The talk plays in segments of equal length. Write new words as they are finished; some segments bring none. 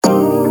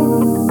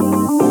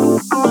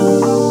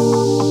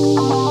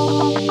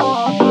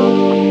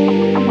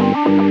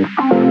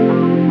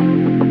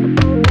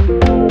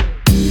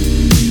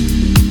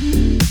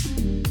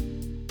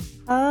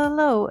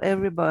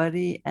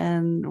everybody,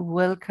 and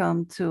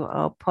welcome to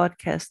our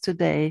podcast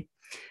today.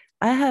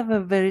 I have a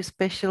very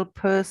special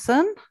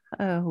person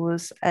who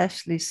is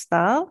Ashley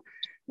Stahl,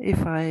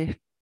 if I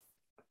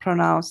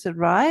pronounce it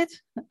right.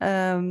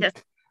 Um,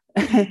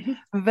 Yes.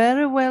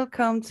 Very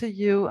welcome to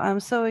you. I'm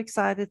so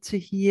excited to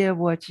hear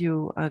what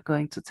you are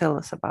going to tell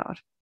us about.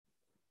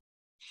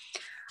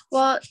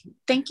 Well,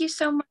 thank you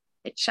so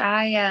much.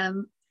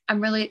 I'm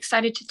really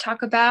excited to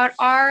talk about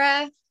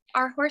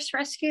our horse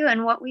rescue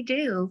and what we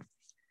do.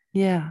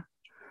 Yeah,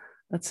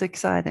 that's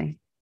exciting.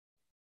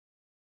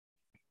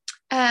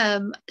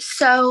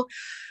 So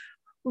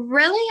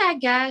really, I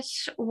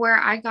guess where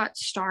I got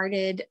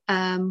started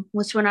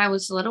was when I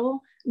was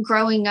little.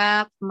 Growing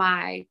up,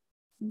 my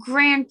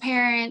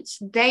grandparents,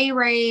 they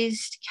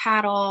raised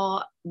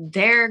cattle.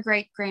 Their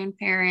great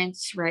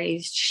grandparents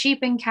raised sheep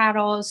and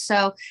cattle.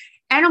 So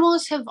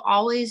animals have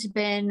always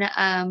been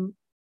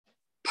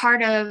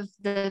part of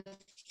the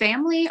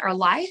family or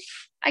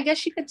life, I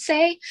guess you could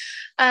say.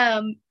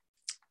 Um,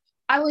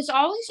 I was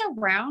always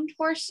around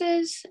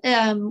horses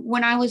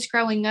when I was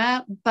growing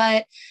up,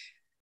 but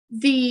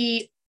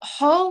the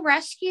whole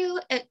rescue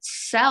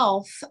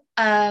itself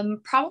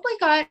probably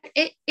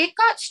it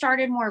got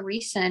started more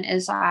recent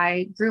as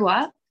I grew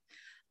up.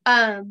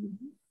 Um,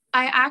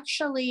 I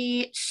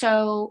actually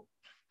so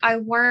I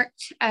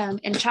worked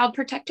in child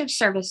protective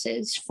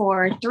services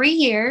for 3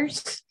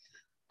 years.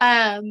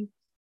 Um,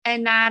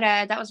 and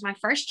that was my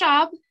first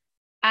job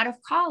out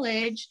of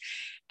college.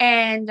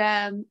 And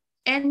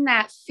in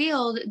that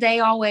field,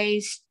 they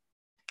always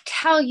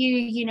tell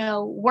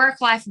you, work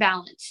life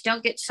balance.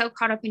 Don't get so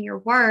caught up in your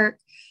work,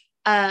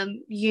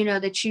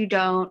 that you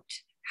don't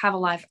have a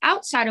life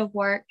outside of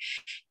work.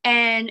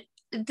 And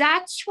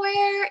that's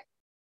where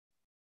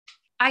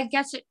I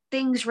guess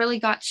things really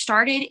got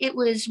started. It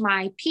was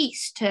my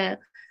piece to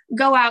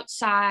go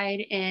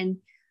outside and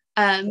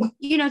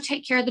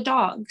take care of the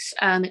dogs.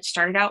 It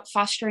started out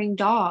fostering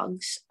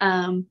dogs.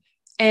 And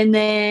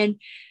then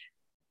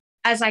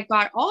as I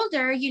got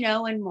older,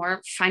 and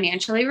more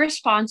financially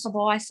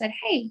responsible, I said,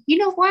 hey, you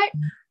know what?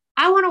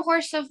 I want a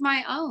horse of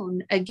my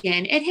own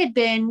again. It had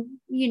been,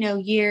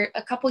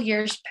 a couple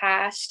years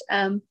past.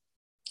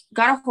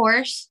 Got a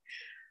horse.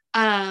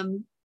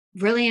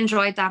 Really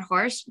enjoyed that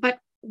horse, but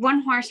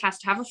one horse has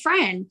to have a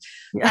friend.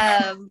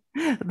 Yeah. So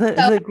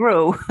The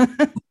grow.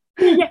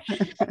 yeah,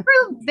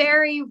 grew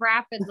very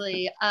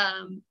rapidly.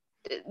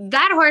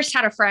 That horse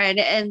had a friend,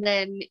 and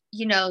then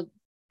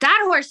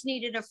that horse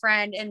needed a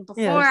friend, and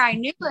before Yes. I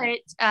knew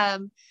it,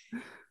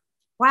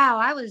 wow,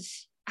 I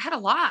had a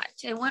lot.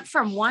 It went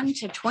from 1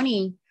 to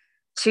 20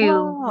 to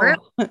Wow.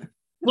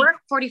 we're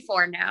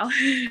 44 now.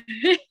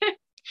 So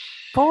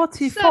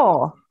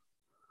 44.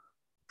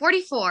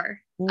 44.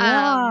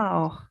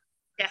 Wow.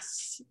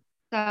 Yes.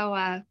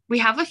 So we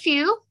have a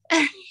few.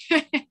 uh,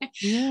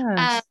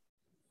 Yes.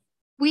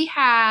 we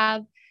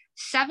have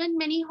 7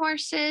 mini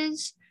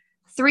horses,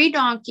 3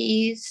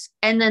 donkeys,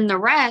 and then the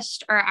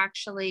rest are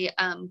actually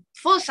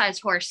full-size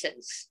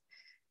horses.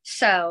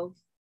 So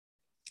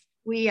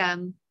we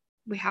have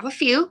a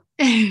few.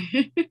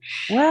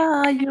 Where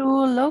are you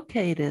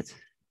located?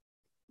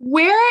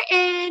 We're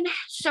in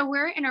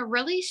a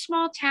really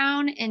small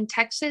town in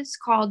Texas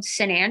called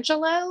San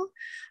Angelo.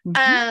 Mhm.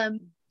 Um,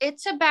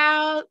 it's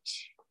about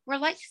we're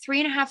like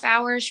 3.5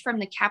 hours from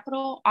the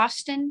capital,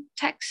 Austin,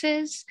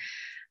 Texas.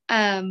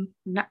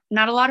 Not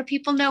a lot of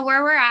people know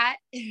where we're at,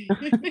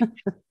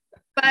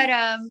 but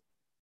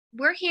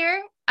we're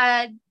here.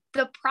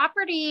 The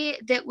property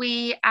that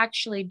we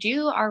actually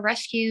do our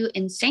rescue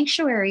and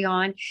sanctuary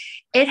on,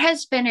 it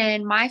has been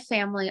in my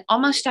family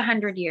almost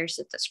 100 years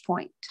at this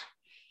point.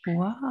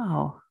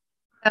 Wow.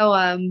 So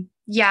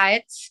yeah,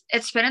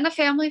 it's been in the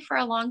family for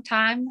a long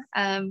time.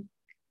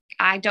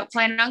 I don't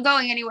plan on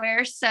going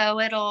anywhere, so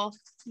it'll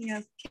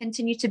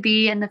continue to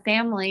be in the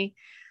family.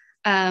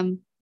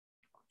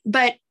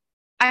 But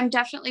I'm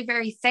definitely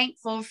very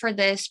thankful for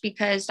this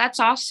because that's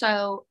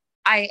also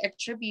I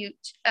attribute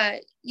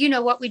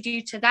what we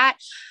do to that.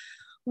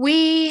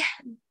 We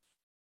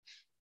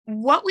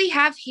what we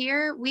have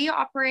here, we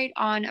operate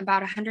on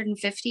about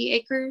 150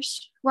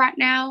 acres right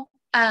now.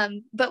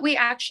 But we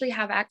actually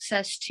have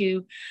access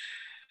to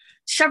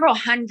several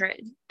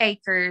hundred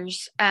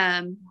acres,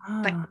 but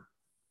Wow.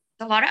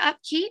 a lot of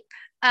upkeep.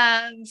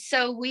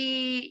 So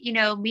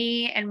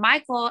me and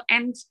Michael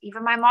and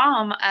even my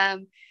mom,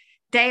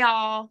 they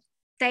all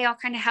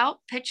kind of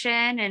help pitch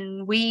in,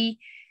 and we,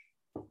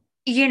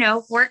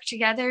 work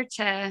together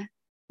to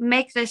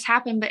make this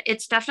happen. But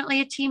it's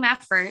definitely a team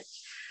effort.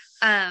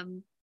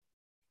 Um,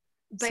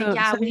 but So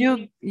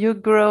yeah, you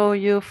grow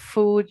your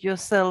food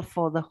yourself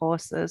for the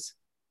horses.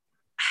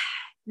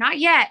 not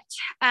yet.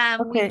 We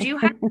Okay. do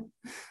have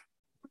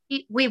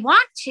we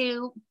want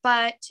to,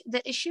 but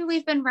the issue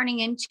we've been running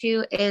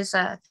into is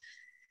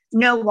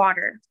no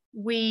water.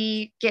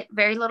 We get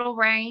very little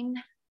rain.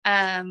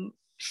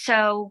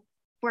 So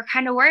we're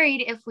kind of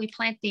worried if we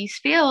plant these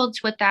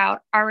fields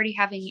without already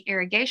having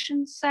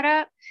irrigation set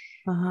up,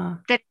 Uh-huh.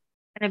 that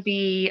it's going to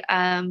be,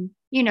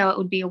 it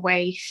would be a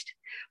waste.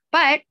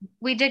 But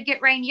we did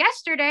get rain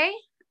yesterday.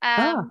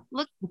 Ah,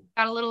 Look,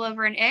 got a little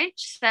over an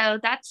inch. So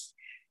that's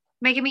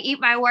making me eat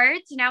my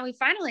words. Now we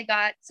finally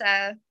got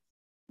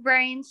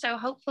rain. So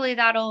hopefully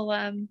that'll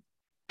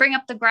bring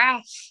up the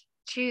grass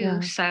too. yeah.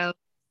 So,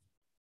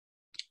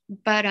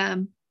 but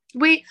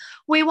we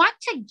we want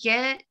to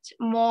get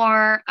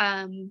more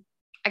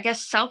I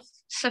guess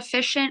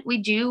self-sufficient. We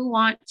do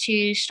want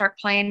to start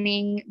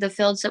planning the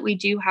fields that we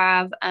do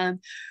have,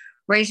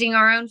 raising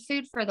our own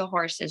food for the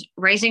horses,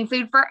 raising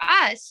food for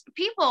us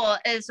people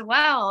as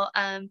well.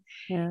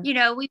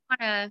 Yeah.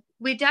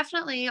 We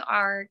definitely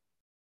are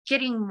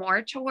getting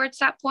more towards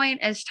that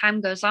point as time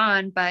goes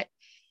on, but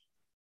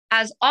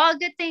as all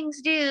good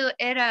things do,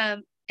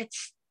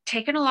 it's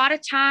taken a lot of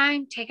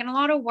time, taken a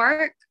lot of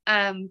work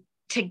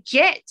to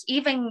get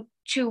even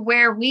to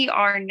where we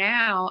are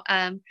now.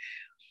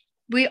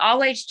 We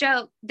always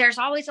joke there's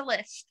always a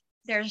list.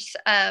 There's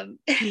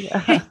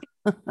Yeah.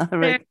 there's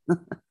Right.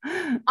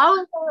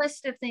 always a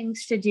list of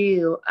things to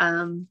do.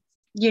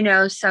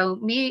 So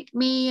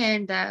me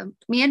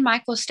and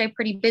Michael stay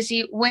pretty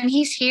busy when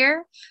he's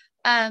here.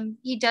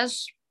 He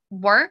does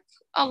work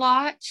a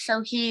lot,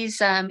 so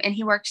and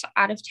he works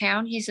out of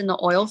town. He's in the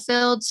oil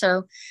field, so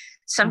Uh-huh.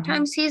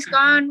 sometimes he's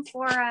gone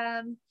for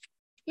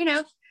you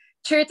know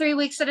 2 or 3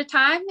 weeks at a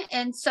time,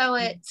 and so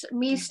it's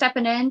me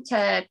stepping in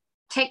to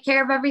take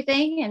care of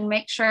everything and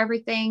make sure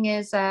everything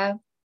is how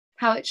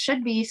it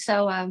should be.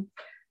 So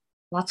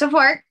lots of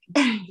work.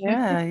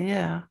 Yeah,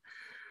 yeah.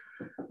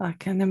 I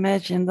can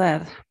imagine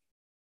that.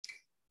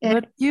 It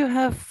But you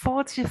have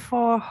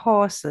 44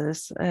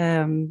 horses.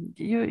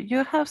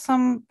 You have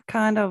some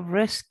kind of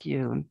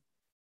rescue.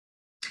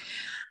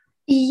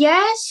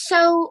 Yes,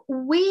 so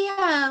we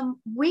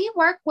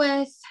work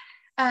with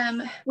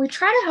we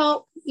try to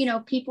help,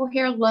 people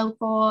here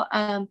local.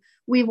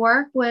 We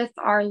work with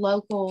our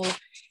local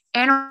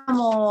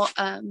animal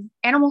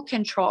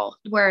control,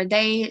 where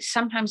they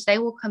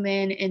will come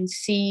in and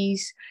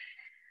seize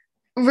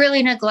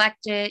really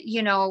neglected,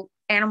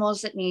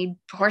 animals that need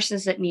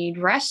horses that need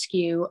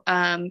rescue.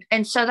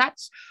 And so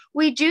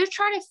we do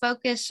try to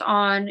focus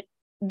on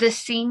the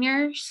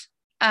seniors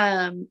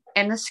and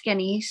the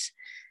skinnies.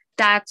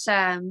 That's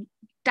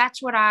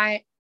what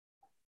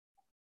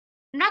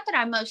not that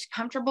I'm most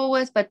comfortable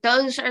with, but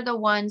those are the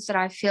ones that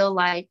I feel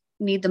like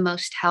need the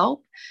most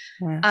help.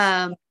 Yes.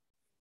 Um,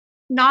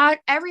 Not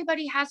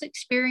everybody has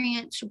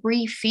experience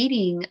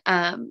refeeding,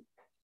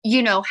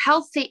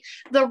 healthy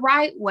the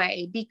right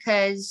way,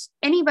 because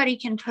anybody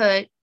can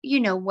put,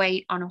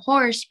 weight on a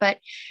horse, but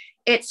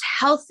it's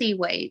healthy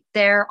weight.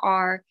 There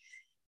are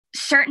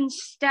certain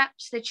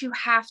steps that you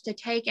have to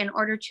take in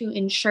order to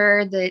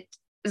ensure that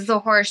the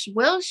horse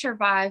will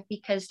survive,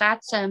 because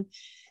that's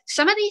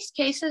some of these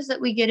cases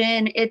that we get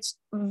in, it's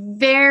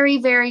very,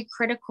 very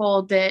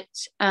critical that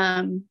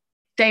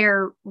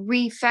they're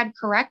refed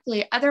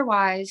correctly.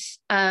 Otherwise,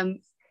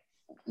 it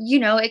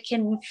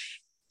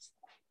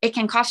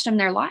can cost them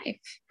their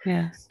life.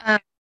 Yes. Um,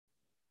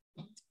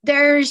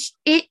 there's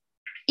it.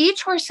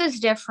 Each horse is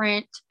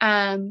different.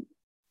 A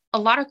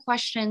lot of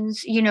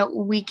questions,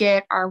 we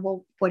get are,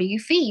 well, what do you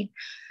feed?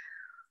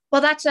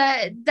 Well, that's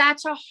a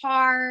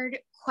hard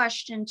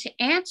question to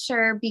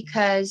answer,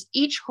 because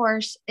each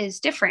horse is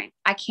different.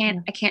 I can't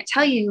Yeah. I can't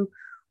tell you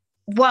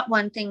what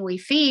one thing we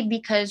feed,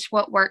 because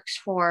what works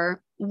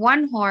for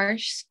one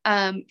horse,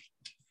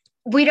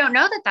 we don't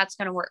know that that's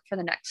going to work for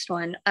the next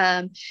one.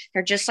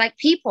 They're just like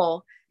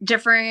people.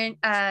 Different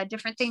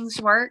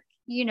things work,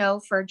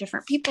 for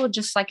different people,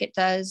 just like it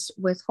does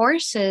with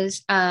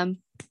horses.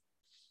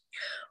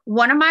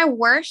 One of my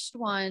worst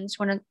ones,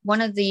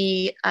 one of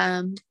the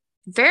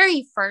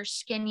very first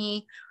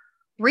skinny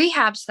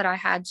rehabs that I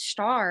had,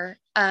 Star,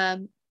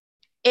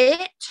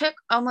 it took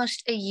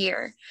almost a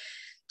year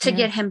to Yeah.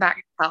 get him back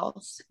to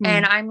health.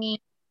 And Mm. I mean,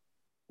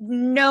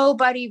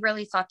 nobody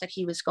really thought that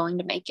he was going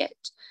to make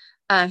it.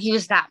 He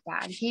was that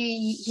bad.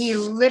 He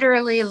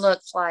literally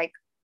looked like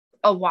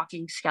a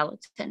walking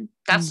skeleton.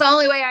 That's Mm. the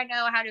only way I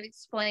know how to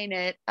explain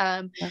it.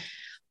 Yeah.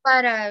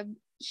 But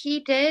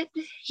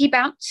he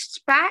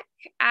bounced back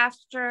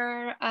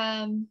after,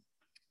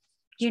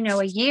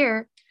 a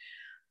year.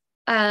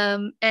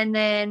 And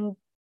then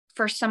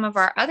for some of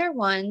our other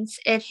ones,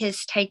 it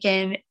has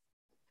taken,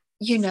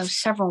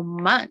 several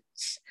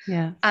months.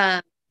 Yeah.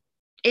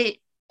 It,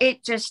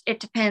 it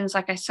depends.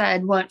 Like I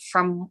said, went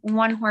from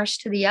one horse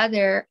to the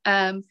other.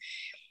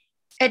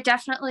 It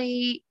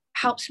definitely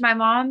helps. My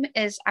mom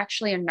is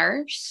actually a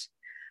nurse.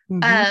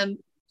 Mm-hmm. Um,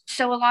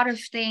 so a lot of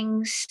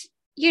things,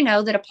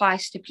 that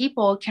applies to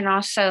people can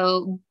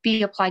also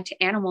be applied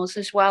to animals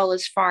as well,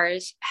 as far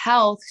as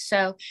health.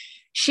 So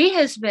she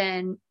has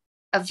been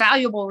a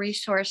valuable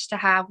resource to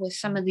have with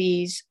some of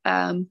these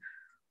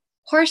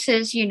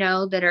horses,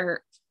 that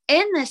are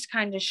in this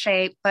kind of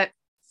shape. But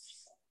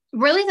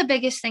really the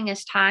biggest thing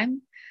is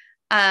time.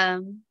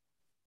 Um,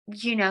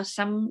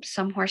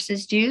 some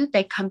horses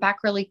they come back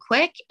really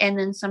quick, and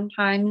then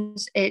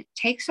sometimes it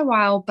takes a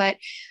while, but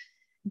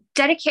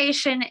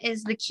dedication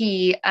is the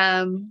key.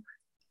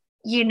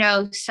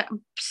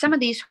 some of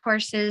these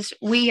horses,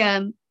 we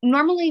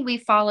normally we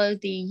follow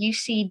the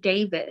UC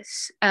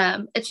Davis.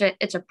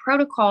 It's a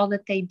protocol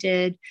that they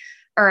did,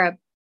 or a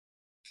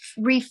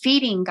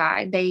refeeding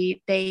guide.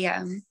 They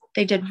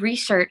did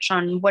research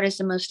on what is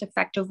the most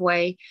effective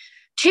way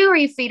to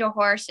refeed a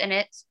horse, and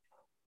it's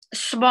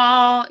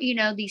small,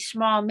 these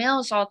small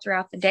meals all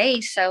throughout the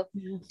day. So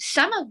Yes.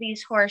 some of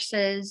these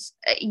horses,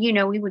 we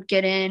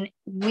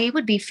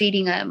would be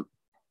feeding them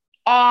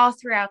all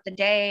throughout the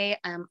day.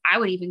 I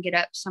would even get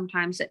up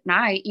sometimes at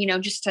night,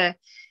 just to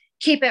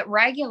keep it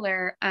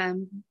regular,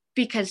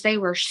 because they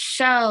were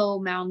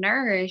so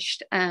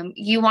malnourished.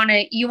 You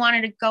wanted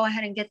to go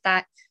ahead and get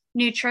that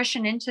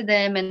nutrition into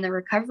them and the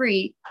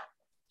recovery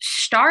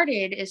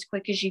started as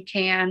quick as you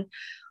can.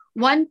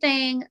 One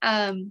thing,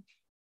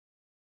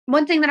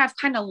 one thing that I've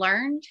kind of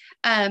learned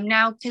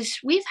now, because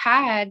we've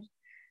had,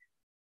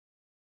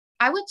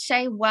 I would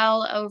say,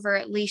 well over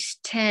at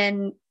least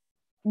 10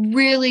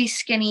 really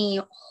skinny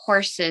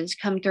horses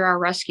come through our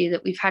rescue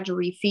that we've had to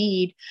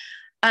refeed.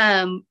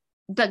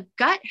 The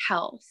gut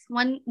health,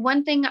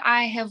 one thing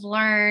I have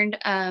learned,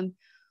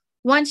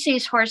 once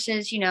these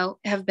horses,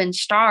 have been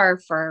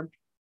starved for,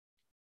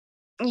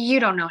 you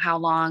don't know how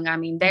long. I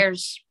mean,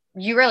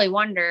 you really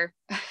wonder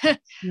how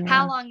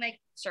Yeah. long they can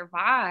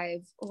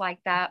survive like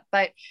that.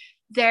 But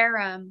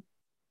their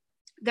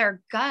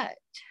gut,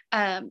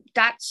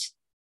 that's,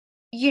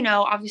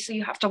 obviously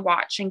you have to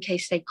watch in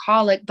case they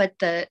colic, but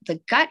the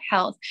gut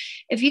health,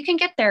 if you can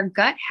get their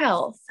gut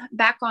health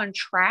back on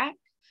track,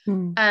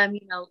 Mm.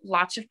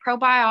 Lots of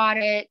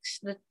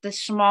probiotics, the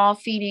small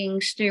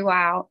feedings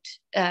throughout,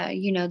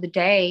 the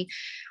day,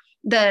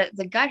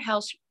 the gut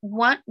health,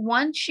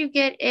 once you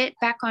get it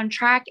back on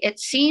track, it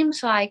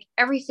seems like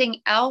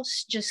everything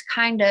else just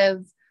kind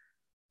of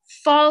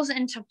falls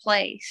into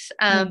place.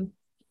 Yeah.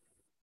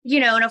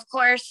 And of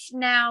course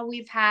now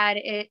we've had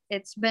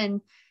it's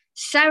been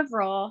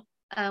several.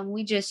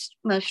 We just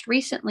most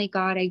recently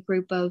got a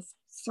group of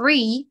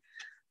 3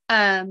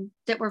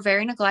 that were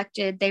very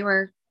neglected. They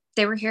were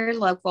here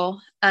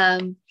local.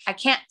 I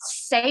can't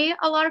say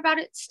a lot about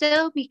it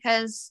still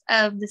because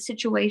of the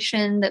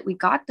situation that we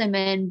got them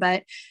in,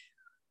 but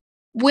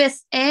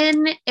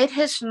within, it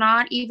has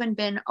not even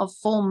been a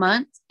full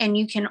month, and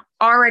you can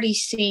already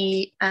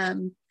see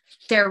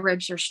their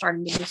ribs are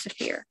starting to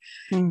disappear.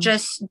 Mm.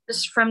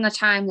 Just from the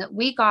time that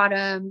we got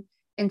them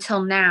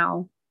until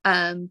now,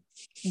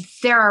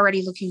 they're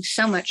already looking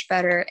so much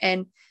better.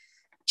 And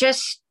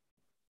just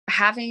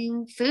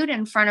having food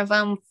in front of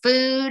them,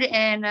 food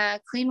and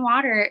clean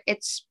water,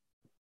 it's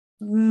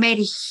made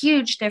a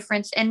huge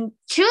difference. And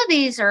 2 of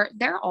these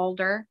they're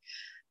older.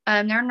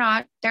 They're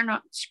not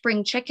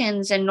spring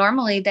chickens, and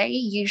normally they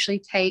usually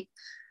take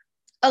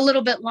a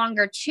little bit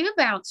longer to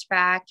bounce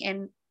back.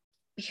 And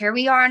here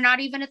we are, not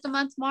even at the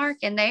month mark,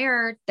 and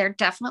they're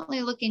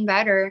definitely looking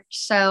better.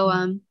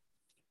 So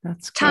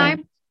That's great.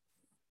 time,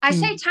 I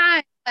say Mm.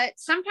 time, but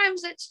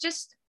sometimes it's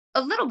just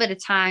a little bit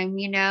of time.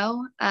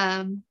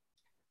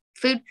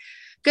 Food,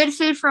 good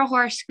food for a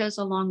horse goes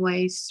a long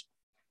ways.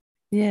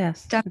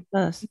 Yes, it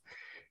does.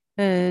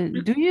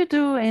 Do you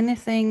do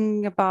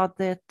anything about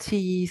their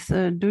teeth?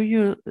 Do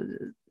you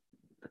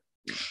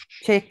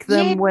check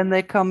Yeah, them when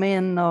they come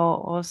in,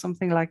 or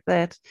something like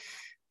that?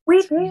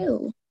 we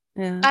do.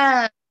 Yeah.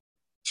 Uh,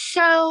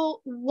 so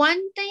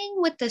one thing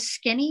with the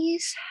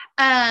skinnies,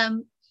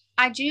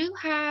 I do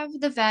have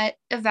the vet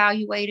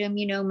evaluate them,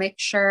 make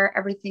sure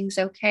everything's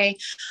okay.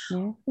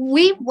 Yeah.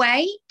 We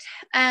wait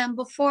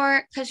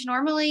before, because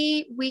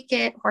normally we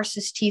get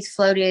horses' teeth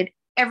floated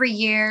every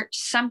year,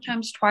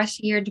 sometimes twice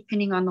a year,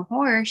 depending on the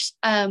horse.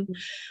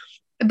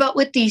 But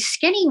with these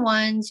skinny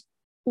ones,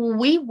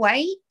 we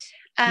wait.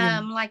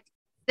 Yeah. Like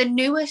the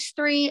newest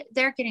 3,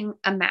 they're getting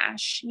a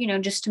mash,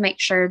 just to make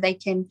sure they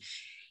can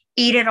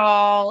eat it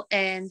all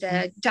and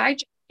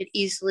digest it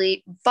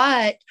easily.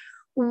 But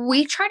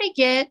we try to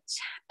get,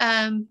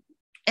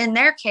 in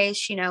their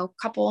case,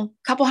 couple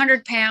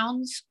 100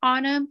 pounds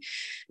on them,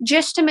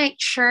 just to make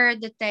sure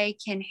that they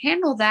can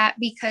handle that.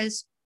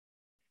 Because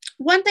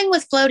one thing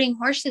with floating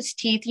horses'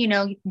 teeth,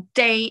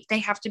 they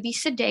have to be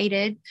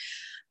sedated.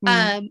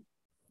 Mm.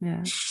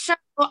 Yeah. So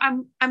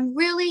I'm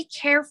really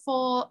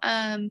careful.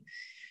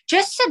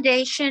 Just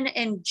sedation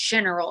in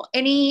general,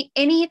 any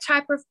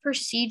type of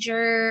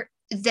procedure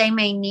they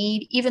may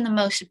need, even the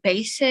most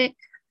basic,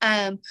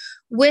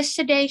 with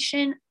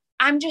sedation,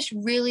 I'm just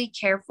really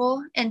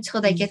careful until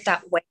they Mm. get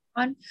that weight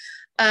on,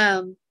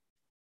 um,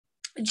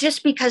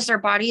 just because their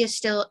body is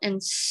still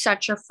in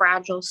such a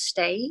fragile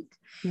state.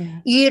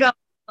 Yes. You don't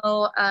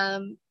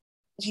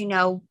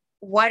know,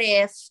 what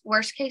if,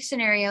 worst case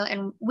scenario,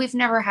 and we've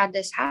never had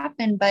this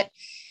happen, but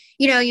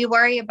you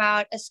worry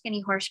about a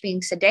skinny horse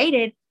being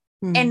sedated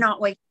and Mm.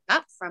 not waking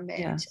up from it,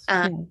 Yes.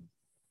 Yeah.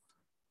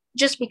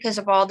 just because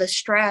of all the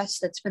stress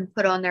that's been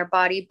put on their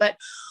body. But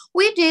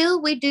we do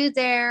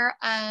their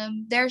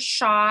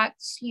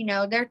shots,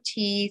 their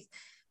teeth,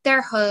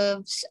 their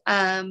hooves.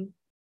 And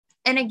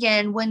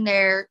again, when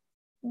they're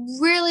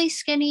really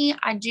skinny,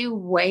 I do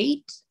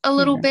wait a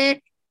little Yeah.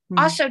 bit. Mm.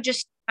 Also,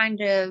 just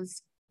kind of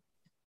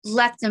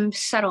let them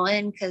settle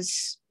in,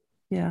 because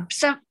Yeah.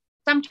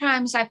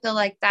 sometimes I feel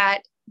like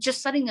that,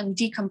 just letting them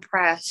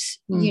decompress,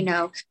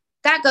 Mm.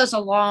 that goes a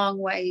long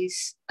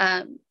ways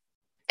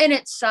in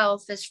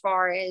itself, as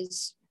far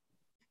as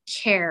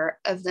care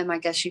of them, I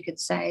guess you could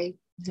say.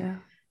 Yeah.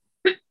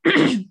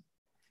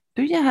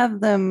 Do you have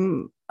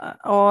them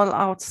all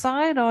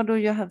outside, or do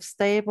you have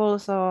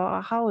stables,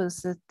 or how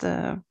is it?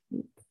 How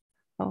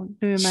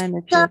do you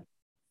manage So it?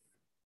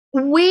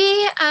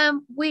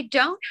 we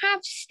don't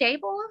have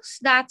stables.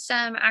 That's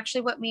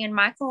actually what me and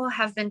Michael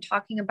have been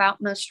talking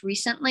about most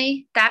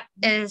recently. That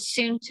is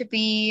soon to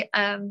be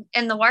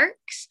in the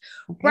works.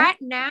 Okay.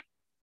 Right now,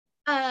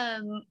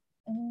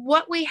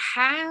 what we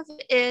have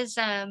is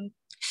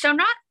so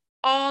not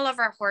all of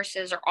our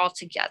horses are all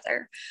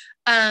together.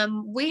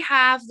 We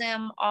have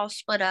them all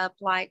split up.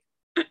 Like,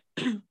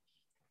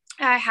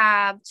 I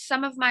have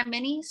some of my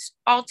minis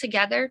all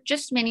together,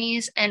 just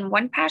minis in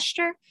one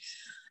pasture.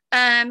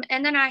 And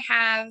then I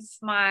have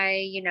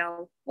my,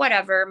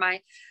 whatever,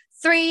 my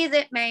three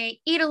that may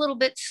eat a little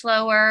bit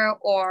slower,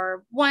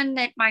 or one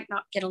that might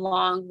not get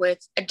along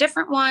with a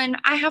different one.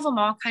 I have them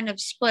all kind of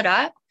split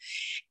up.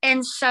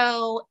 And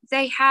so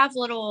they have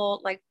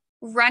little like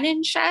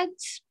run-in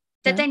sheds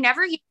that Yeah. they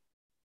never use.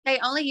 They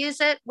only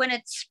use it when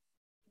it's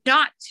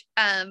not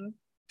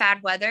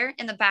bad weather.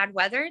 In the bad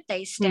weather,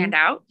 they stand Mm.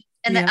 out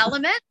in the Yeah.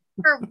 element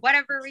for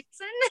whatever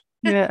reason.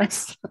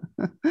 Yes.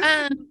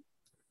 um,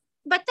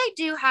 but they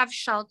do have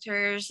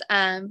shelters,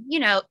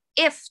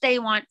 if they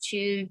want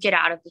to get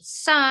out of the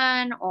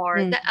sun or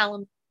Mm. the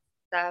element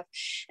stuff.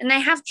 And they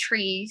have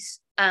trees.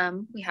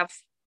 We have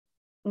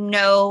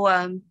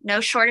no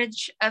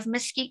shortage of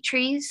mesquite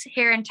trees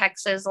here in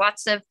Texas.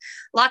 Lots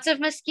of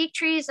mesquite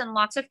trees and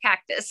lots of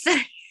cactus.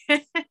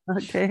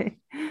 Okay.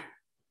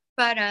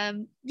 But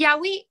yeah,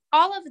 we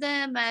all of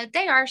them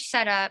they are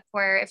set up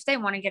where if they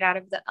want to get out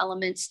of the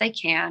elements, they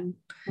can.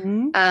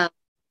 Mm. Um,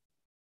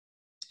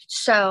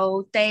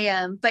 so they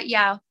but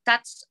yeah,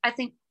 that's, I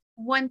think,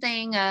 one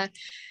thing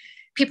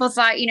people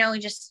thought, we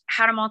just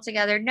had them all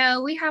together.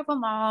 No, we have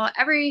them all.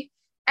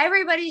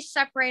 Everybody's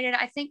separated.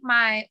 I think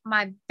my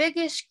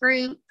biggest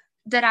group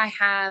that I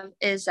have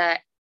is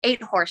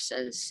 8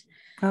 horses.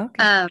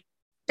 Okay.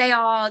 They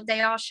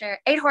all share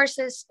 8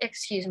 horses,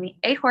 excuse me,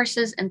 8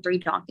 horses and 3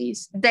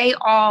 donkeys. They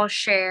all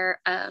share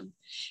a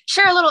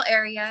little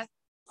area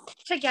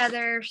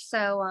together.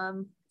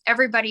 So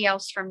everybody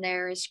else from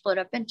there is split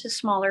up into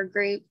smaller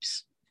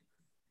groups.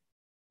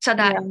 So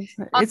that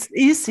Yeah. It's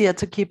easier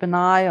to keep an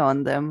eye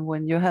on them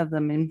when you have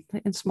them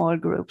in small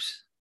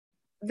groups.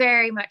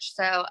 very much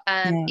so.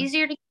 Yeah.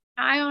 Easier to keep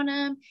an eye on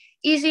them,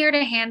 easier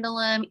to handle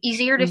them,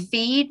 easier to Mm.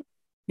 feed.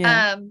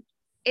 Yeah.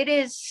 It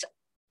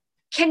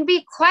can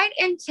be quite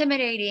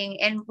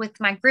intimidating, and with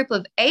my group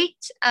of 8,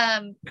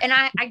 and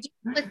I do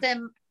split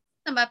them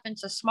up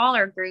into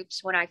smaller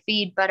groups when I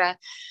feed, but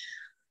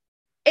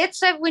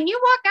it's when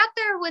you walk out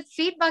there with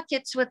feed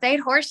buckets with 8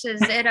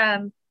 horses,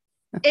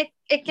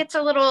 it gets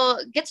a little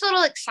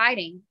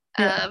exciting.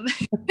 Yeah.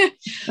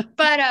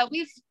 But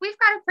we've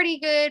got a pretty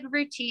good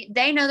routine.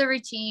 They know the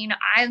routine.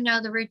 I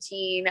know the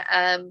routine.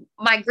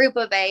 My group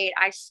of 8,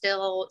 I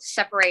still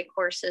separate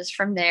horses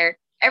from there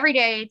every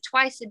day,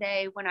 twice a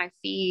day when I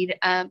feed.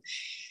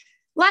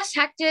 Less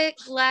hectic,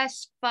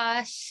 less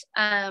fuss.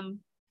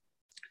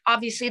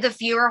 Obviously, the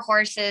fewer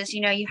horses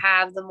you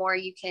have, the more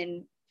you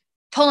can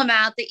pull them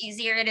out, the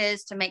easier it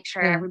is to make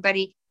sure Yeah.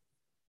 everybody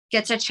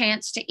gets a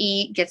chance to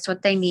eat, gets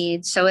what they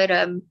need. So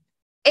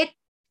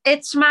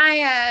it's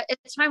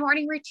my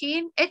morning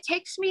routine. It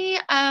takes me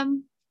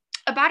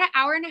about an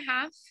hour and a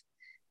half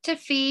to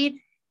feed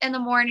in the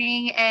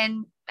morning,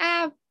 and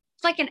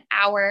like an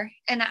hour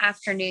in the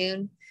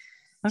afternoon.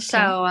 Okay.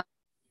 So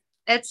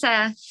it's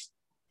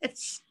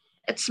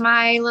it's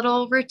my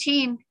little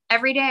routine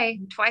every day,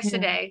 twice a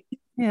Yeah. day.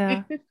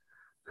 Yeah.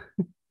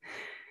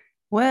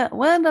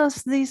 Where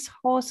does these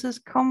horses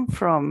come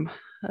from?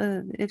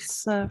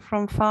 It's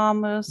from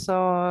farmers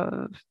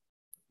or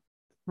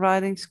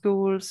riding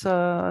schools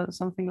or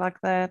something like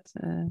that.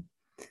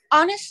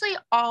 Honestly,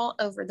 all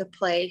over the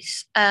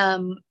place.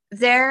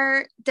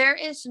 There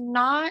is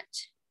not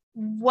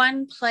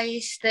one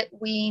place that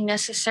we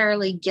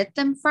necessarily get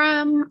them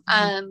from.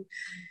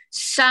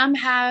 Some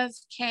have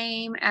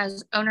came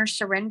as owner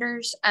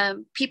surrenders,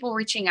 people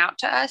reaching out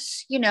to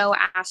us,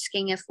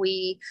 asking if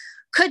we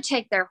could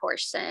take their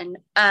horse in.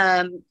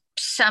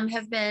 Some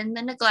have been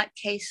the neglect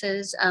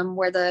cases,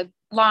 where the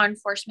law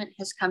enforcement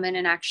has come in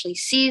and actually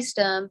seized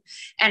them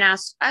and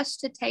asked us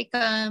to take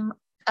them.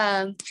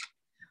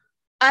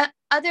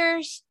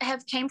 Others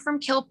have came from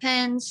kill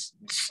pens,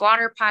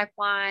 slaughter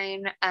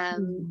pipeline,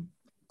 Mm.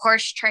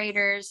 horse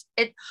traders.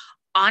 It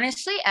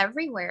honestly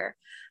everywhere.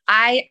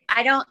 I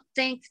don't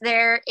think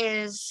there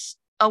is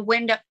a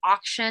wind at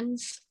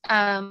auctions.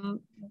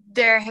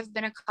 There have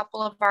been a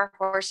couple of our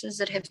horses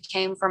that have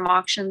came from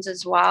auctions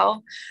as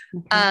well.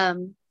 Okay.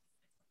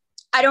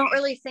 I don't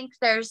really think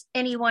there's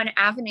any one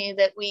avenue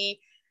that we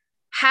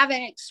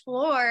haven't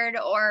explored,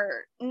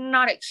 or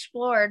not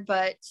explored,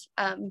 but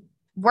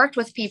worked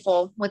with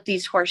people with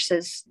these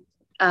horses.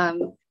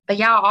 but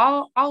yeah,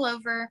 all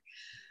over.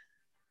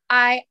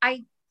 I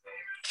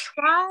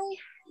try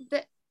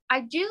that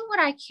I do what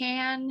I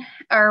can,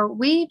 or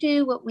we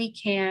do what we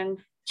can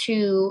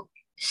to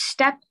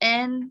step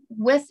in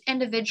with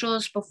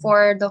individuals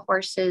before the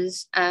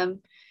horses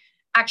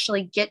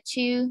actually get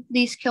to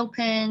these kill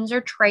pens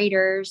or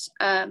traders.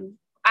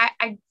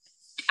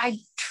 I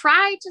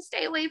try to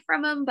stay away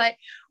from them, but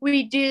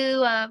we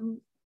do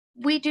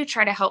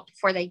try to help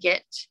before they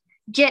get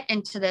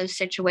into those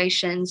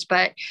situations.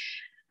 But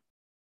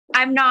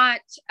I'm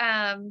not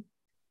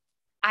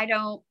I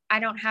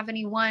don't have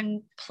any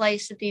one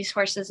place that these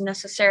horses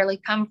necessarily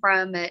come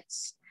from.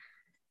 It's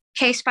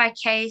case by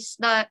case.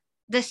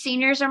 The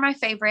seniors are my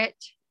favorite.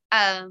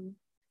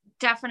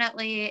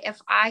 Definitely, if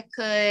I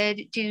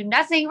could do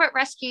nothing but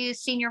rescue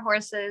senior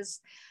horses,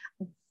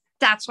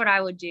 that's what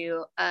I would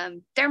do.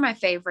 They're my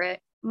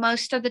favorite.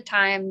 Most of the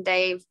time,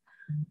 they've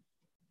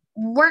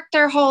worked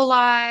their whole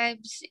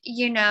lives,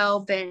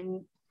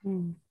 been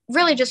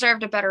really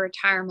deserved a better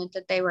retirement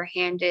that they were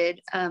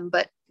handed.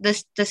 But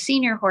the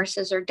senior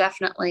horses are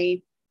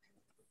definitely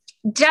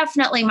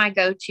my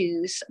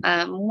go-tos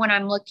when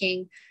I'm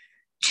looking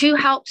to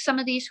help some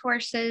of these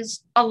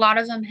horses. A lot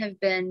of them have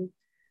been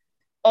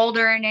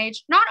older in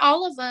age. Not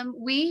all of them.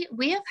 We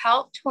have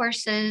helped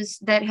horses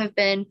that have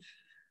been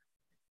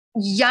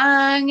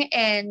young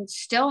and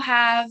still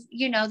have,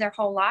 their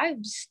whole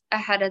lives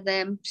ahead of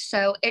them.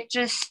 So it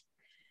just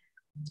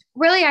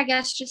really, I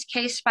guess, just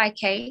case by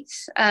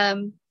case.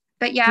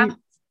 But yeah.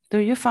 Do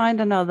you find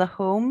another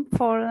home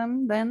for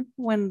them then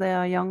when they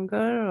are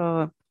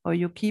younger, or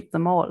you keep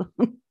them all?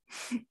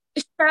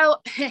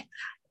 So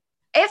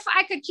if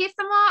I could keep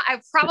them all,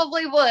 I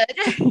probably would.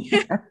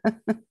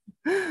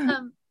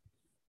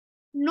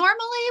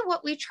 Normally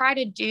what we try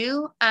to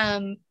do,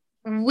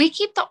 we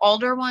keep the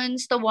older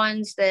ones, the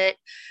ones that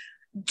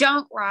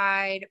don't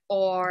ride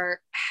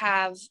or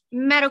have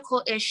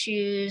medical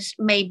issues,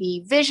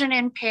 maybe vision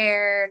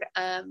impaired,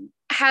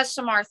 has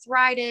some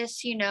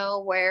arthritis,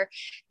 where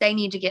they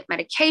need to get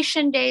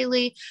medication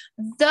daily.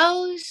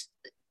 Those,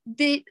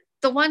 the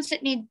ones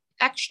that need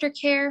extra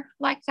care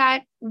like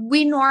that,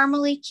 we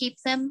normally keep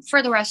them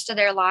for the rest of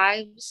their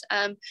lives.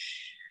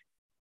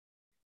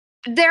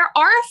 There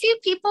are a few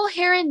people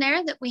here and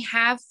there that we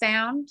have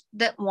found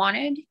that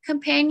wanted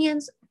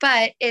companions,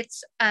 but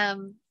it's a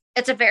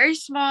very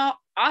small,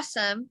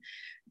 awesome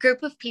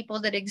group of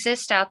people that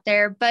exist out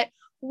there. But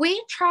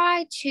we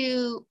try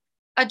to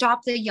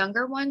adopt the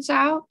younger ones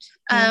out,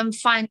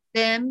 find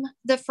them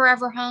the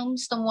forever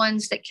homes, the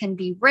ones that can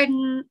be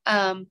ridden,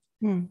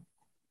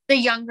 the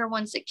younger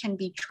ones that can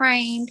be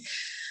trained.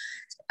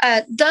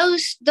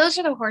 Those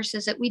are the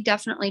horses that we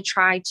definitely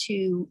try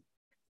to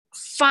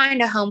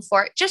find a home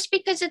for it, just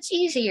because it's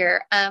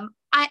easier.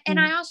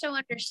 I also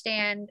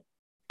understand,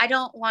 I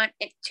don't want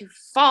it to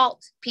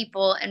fault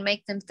people and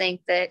make them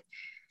think that,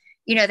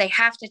 they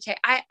have to take,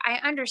 I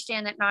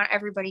understand that not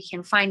everybody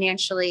can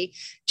financially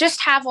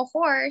just have a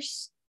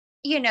horse,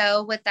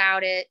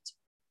 without it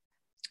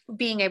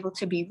being able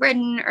to be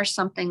ridden or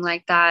something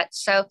like that.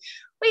 So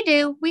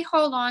we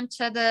hold on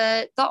to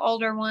the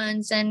older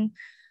ones and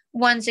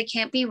ones that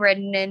can't be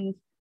ridden and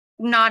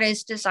not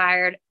as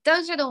desired.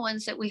 Those are the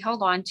ones that we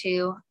hold on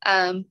to.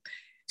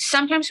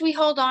 Sometimes we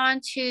hold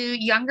on to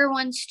younger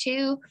ones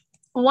too.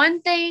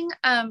 One thing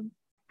I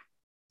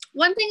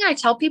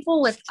tell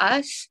people with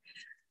us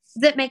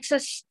that makes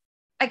us,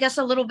 I guess,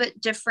 a little bit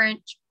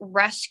different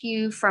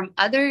rescue from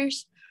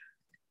others,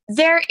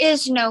 there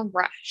is no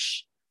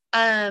rush.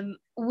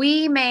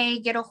 We may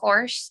get a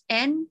horse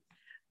in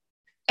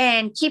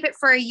and keep it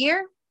for a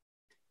year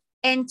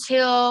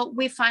until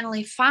we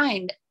finally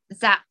find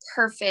that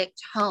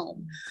perfect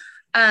home.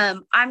 We're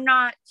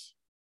not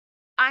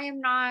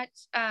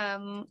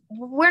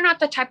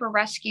the type of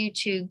rescue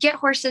to get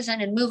horses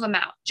in and move them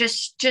out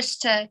just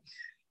to,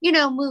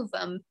 move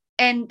them.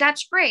 And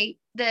that's great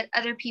that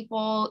other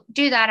people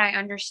do that. I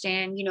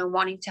understand,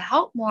 wanting to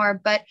help more,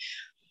 but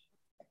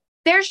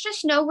there's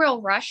just no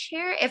real rush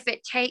here. If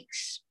it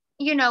takes,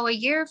 a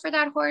year for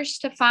that horse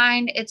to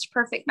find its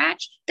perfect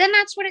match, then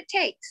that's what it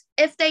takes.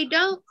 If they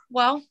don't,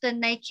 well, then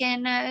they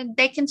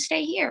can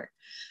stay here.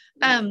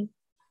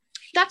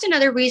 That's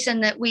another reason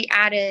that we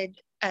added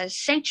a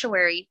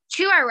sanctuary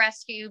to our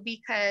rescue,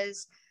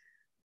 because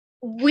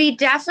we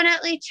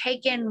definitely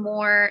take in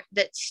more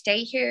that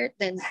stay here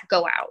than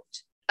go out.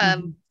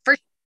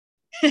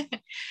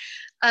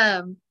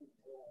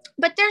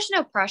 But there's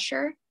no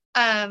pressure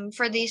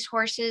for these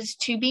horses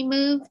to be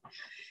moved.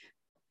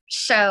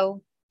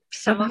 So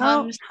some of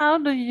them. How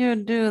do you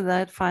do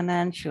that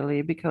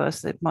financially?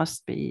 Because it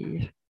must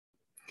be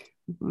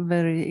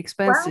very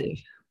expensive. Well,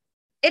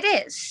 it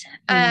is.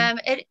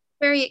 It's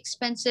very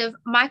expensive.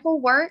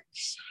 Michael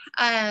works.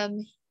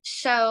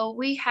 So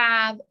we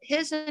have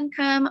his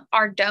income,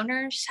 our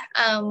donors.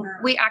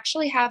 We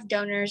actually have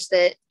donors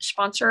that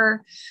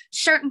sponsor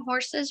certain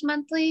horses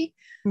monthly.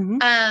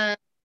 And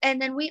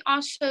then we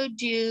also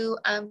do,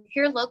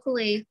 here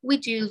locally, we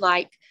do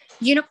like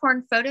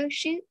unicorn photo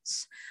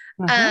shoots.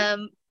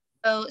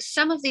 So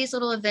some of these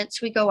little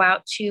events, we go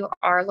out to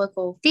our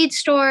local feed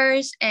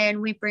stores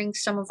and we bring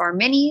some of our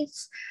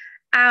minis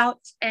out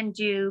and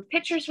do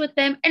pictures with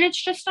them. And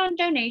it's just on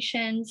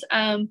donations.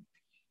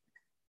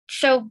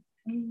 So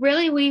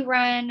really we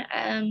run,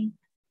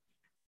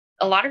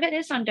 a lot of it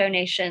is on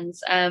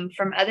donations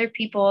from other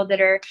people that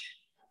are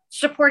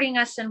supporting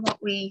us in what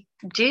we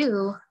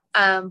do.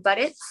 But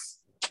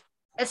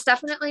it's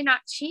definitely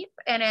not cheap,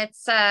 and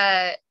it's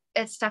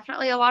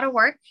definitely a lot of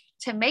work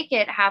to make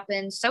it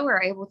happen. So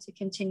we're able to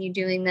continue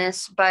doing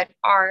this, but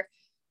our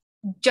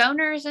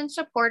donors and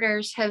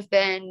supporters have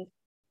been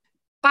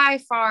by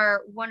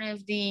far one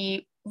of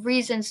the big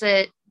reasons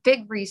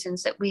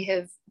that we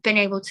have been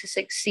able to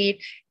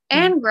succeed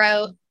and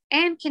grow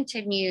and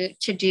continue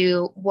to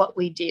do what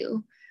we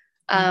do.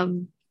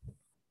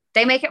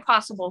 They make it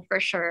possible for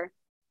sure.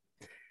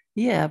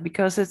 Yeah,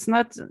 because it's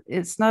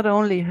not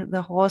only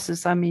the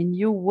horses. I mean,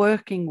 you're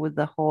working with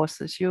the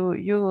horses.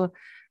 You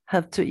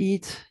have to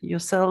eat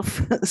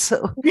yourself,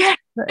 so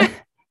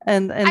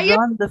and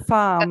run the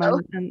farm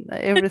and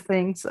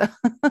everything. So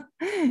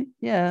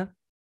yeah.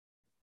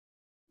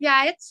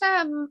 Yeah,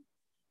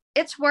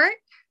 it's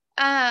work.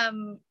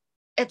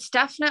 It's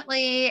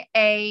definitely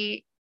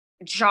a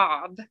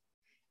job,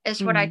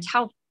 is what I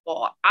tell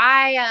people.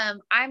 I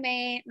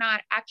may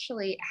not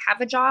actually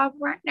have a job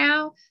right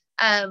now,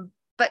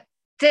 but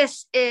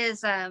this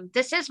is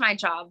my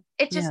job.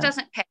 It just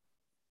doesn't pay.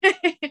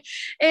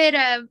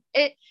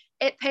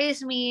 It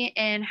pays me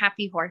in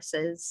happy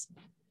horses.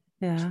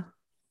 Yeah.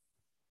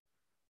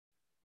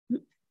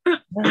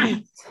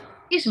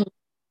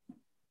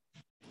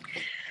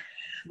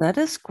 That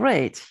is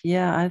great.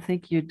 Yeah, I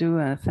think you do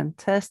a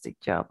fantastic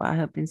job. I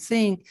have been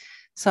seeing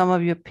some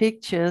of your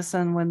pictures,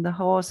 and when the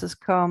horses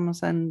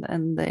comes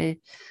and they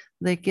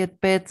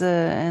get better,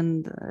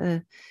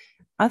 and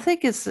I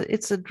think it's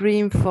a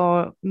dream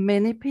for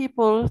many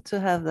people to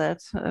have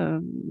that.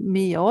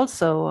 Me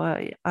also,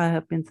 I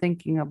have been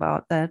thinking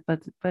about that,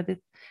 but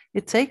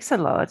it takes a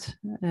lot.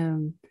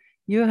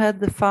 You had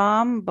the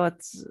farm,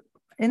 but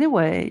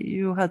anyway,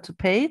 you had to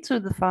pay to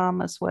the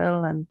farm as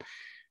well, and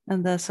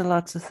there's a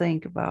lot to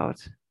think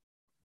about.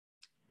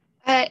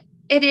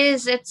 It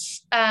is.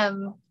 It's.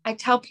 I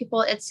tell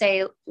people it's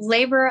a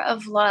labor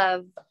of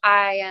love.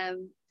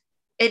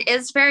 It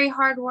is very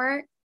hard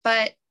work,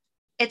 but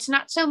it's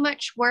not so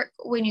much work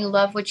when you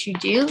love what you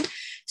do.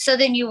 So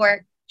then you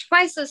work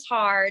twice as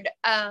hard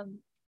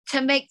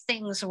to make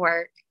things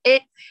work.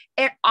 It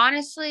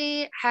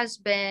honestly has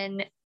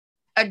been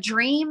a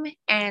dream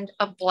and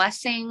a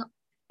blessing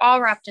all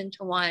wrapped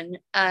into one.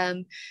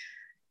 I'm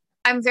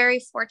very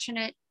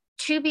fortunate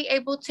to be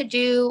able to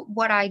do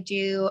what I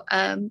do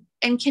and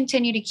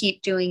continue to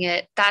keep doing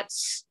it.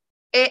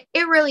 It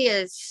really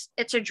is.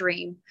 It's a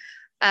dream.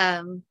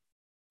 I'm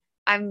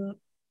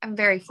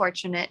very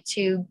fortunate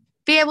to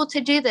be able to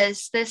do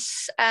this.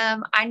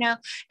 I know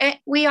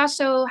we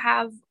also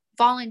have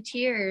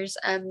volunteers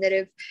that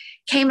have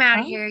came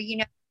out here. You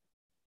know,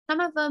 some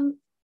of them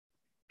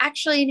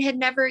actually had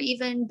never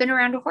even been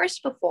around a horse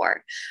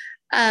before.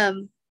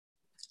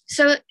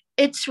 So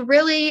it's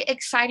really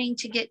exciting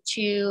to get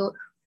to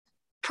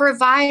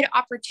provide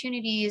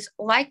opportunities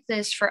like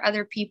this for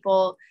other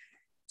people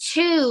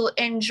to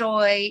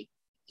enjoy,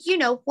 you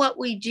know, what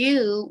we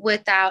do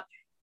without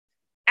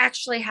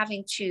actually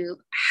having to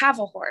have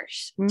a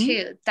horse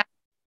too.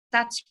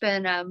 That's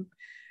been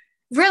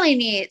really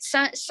neat.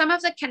 Some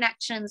of the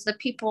connections, the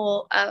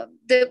people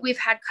that we've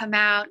had come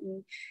out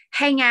and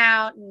hang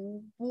out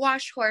and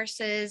wash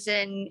horses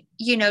and,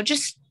 you know,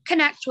 just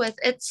connect with,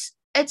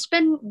 it's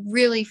been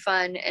really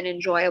fun and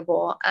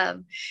enjoyable.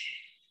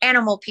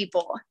 Animal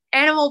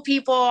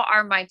people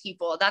are my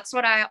people. That's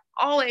what I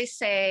always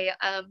say.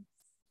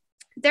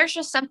 There's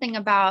just something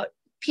about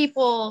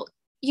people,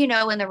 you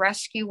know, in the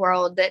rescue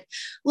world that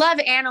love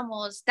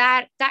animals,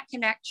 that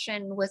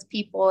connection with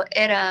people.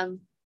 I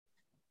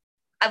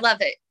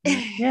love it.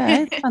 Yeah,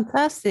 it's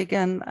fantastic,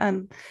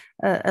 and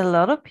a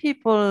lot of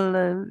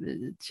people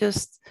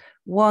just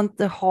want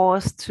the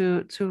horse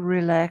to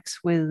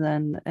relax with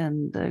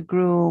and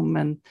groom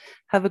and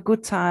have a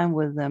good time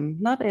with them.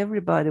 Not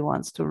everybody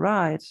wants to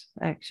ride,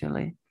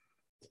 actually.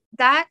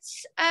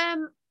 That's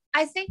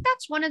I think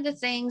that's one of the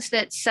things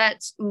that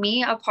sets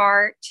me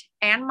apart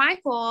and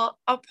Michael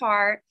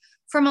apart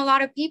from a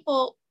lot of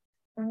people.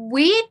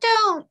 We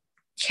don't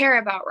care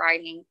about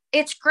riding.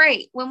 It's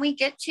great when we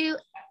get to,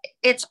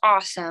 it's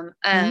awesome.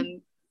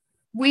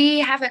 We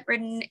haven't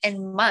ridden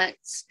in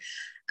months.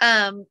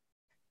 The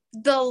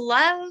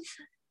love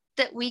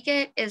that we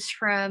get is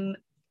from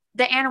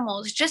the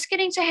animals, just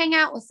getting to hang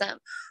out with them.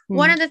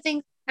 One of the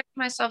things I catch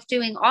myself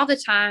doing all the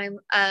time,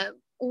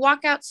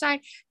 walk outside,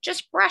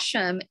 just brush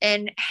them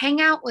and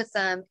hang out with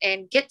them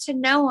and get to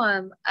know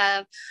them.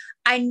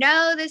 I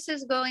know this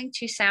is going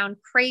to sound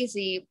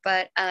crazy,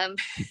 but I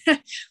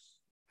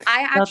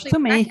actually Not to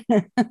me.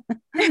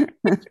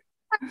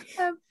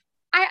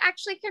 I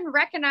actually can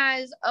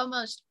recognize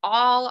almost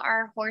all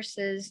our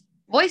horses'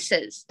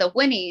 voices, the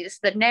whinnies,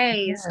 the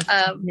neighs.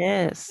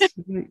 Yes,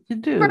 you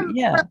do.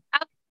 Yeah.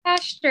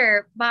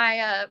 pasture.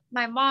 My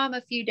mom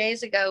a few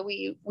days ago,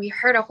 we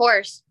heard a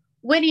horse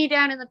whinny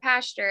down in the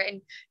pasture,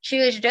 and she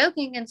was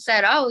joking and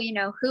said, "Oh,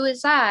 who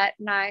is that?"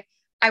 And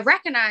I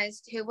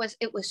recognized who was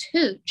it was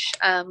Hooch,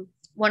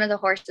 one of the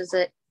horses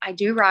that I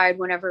do ride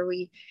whenever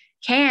we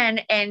can.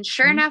 And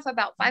sure Mhm. enough,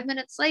 about 5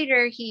 minutes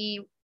later,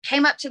 he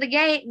came up to the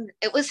gate, and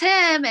it was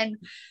him. And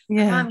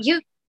my Yeah. mom,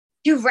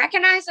 you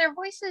recognize their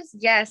voices?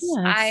 Yes,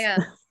 I Yes.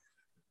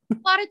 a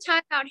lot of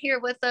time out here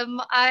with them.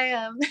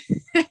 I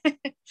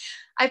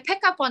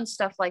pick up on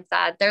stuff like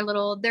that, their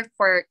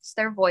quirks,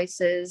 their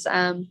voices.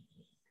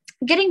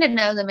 Getting to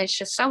know them is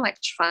just so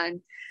much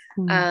fun.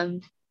 Mm.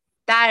 Um,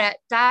 that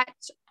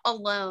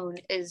alone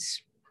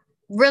is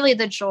really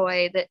the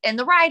joy that, and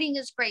the writing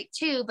is great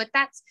too, but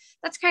that's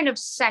kind of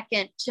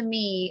second to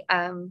me,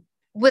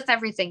 with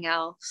everything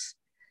else.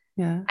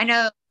 Yeah. I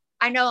know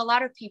i know a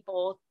lot of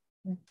people,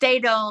 they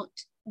don't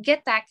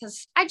get that,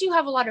 because I do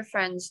have a lot of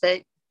friends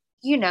that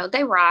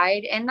they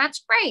ride, and that's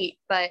great,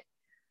 but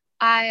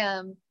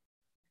I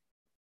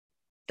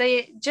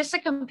they just the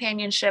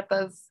companionship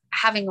of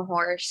having a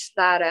horse,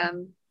 that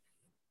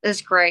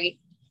is great.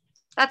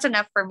 That's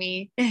enough for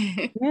me.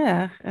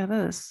 Yeah, it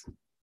is.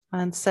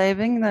 And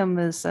saving them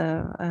is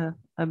a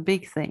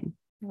big thing,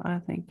 I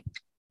think.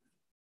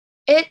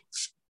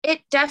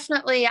 It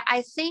definitely,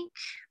 I think,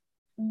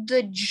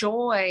 the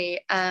joy,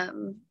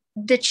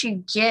 that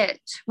you get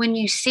when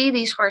you see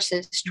these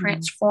horses Mm.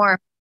 transform,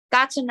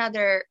 that's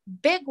another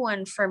big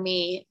one for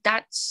me.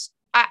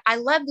 I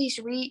love these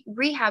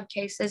rehab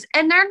cases,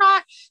 and they're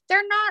not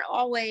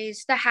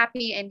always the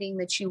happy ending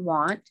that you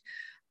want.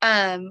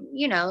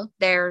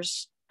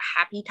 There's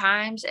happy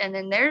times, and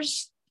then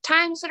there's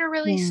times that are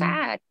really Mm.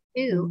 sad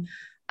too.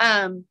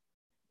 Mm. Um,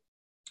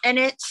 and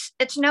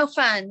it's no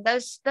fun.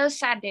 Those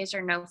sad days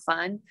are no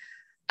fun.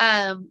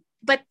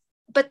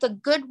 But the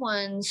good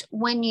ones,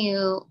 when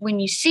you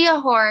see a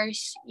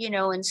horse,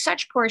 in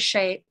such poor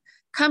shape,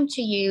 come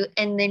to you,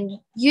 and then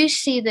you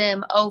see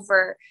them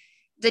over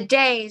the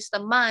days, the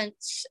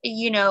months,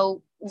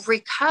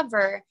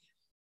 recover,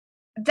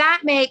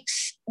 that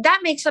makes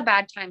a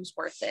bad times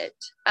worth it.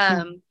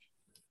 Mm.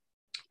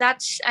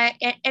 That's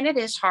and it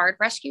is hard.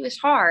 Rescue is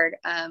hard.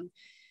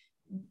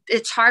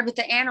 It's hard with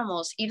the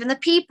animals, even the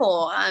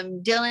people.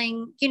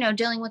 Dealing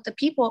with the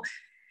people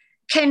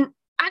can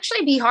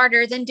actually be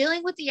harder than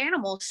dealing with the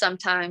animals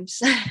sometimes.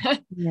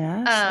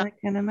 Yes, um, I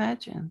can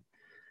imagine. and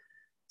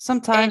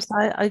Sometimes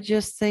I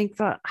just think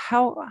that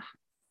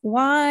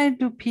why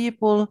do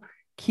people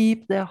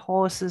keep their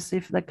horses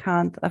if they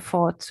can't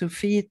afford to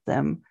feed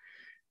them?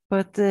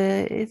 But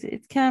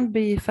it can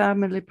be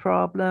family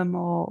problem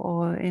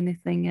or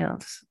anything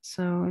else.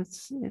 So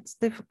it's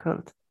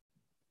difficult.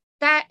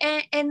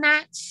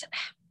 that's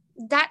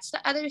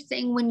the other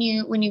thing, when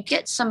you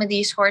get some of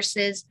these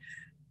horses,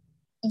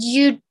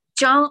 you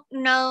don't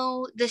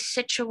know the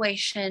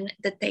situation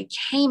that they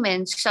came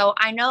in. So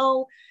I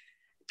know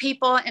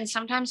people, and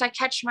sometimes I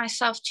catch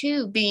myself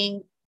too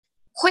being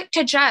quick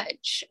to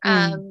judge,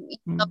 Mm.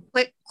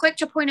 Mm. quick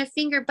to point a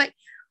finger, but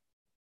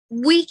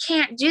we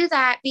can't do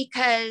that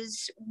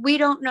because we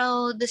don't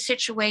know the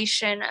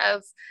situation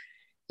of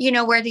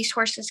where these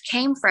horses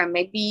came from.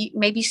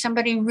 Maybe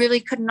somebody really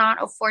could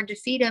not afford to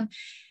feed them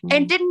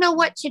and Mm. didn't know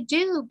what to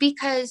do.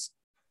 Because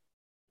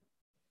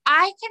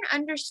I can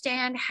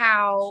understand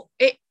how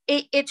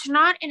it's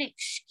not an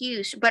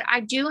excuse, but I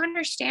do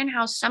understand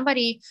how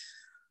somebody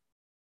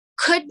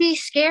could be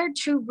scared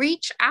to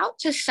reach out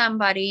to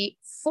somebody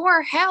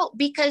for help,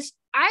 because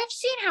I've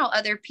seen how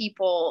other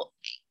people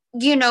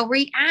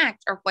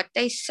react, or what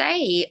they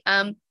say.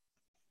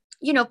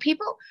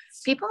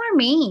 People are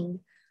mean.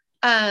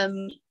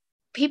 um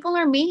People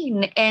are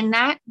mean, and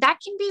that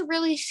can be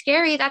really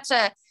scary.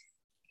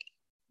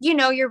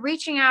 You're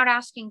reaching out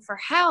asking for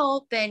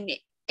help, and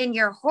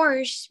your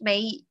horse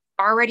may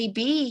already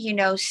be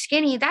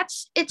skinny.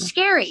 It's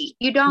scary.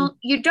 You don't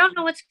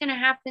know what's going to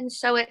happen.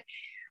 So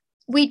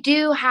we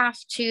do have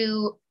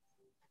to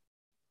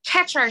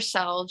catch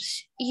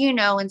ourselves,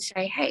 and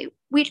say, hey,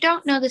 we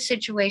don't know the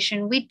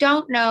situation. We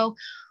don't know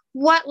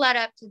what led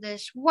up to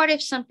this. What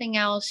if something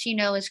else,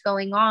 is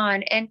going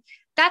on? And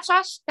that's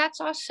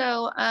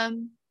also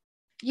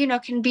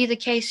can be the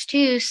case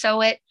too.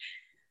 So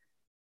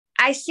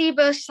I see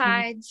both Mm.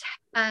 sides.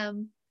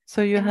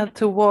 So you And have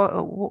to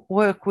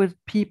work with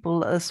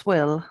people as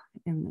well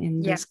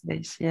in yeah, this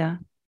case. Yeah.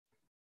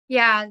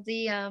 yeah,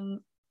 the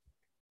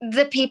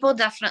people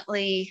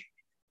definitely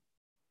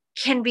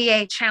can be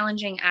a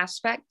challenging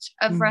aspect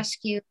of Mm.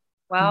 rescue as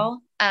Mm.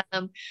 well.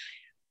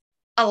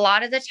 A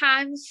lot of the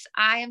times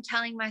I am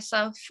telling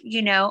myself,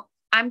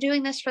 I'm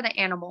doing this for the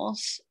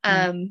animals,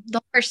 Yeah.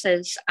 the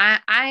horses.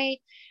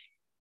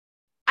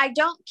 I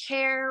don't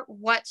care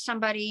what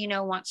somebody,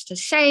 wants to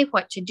say,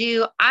 what to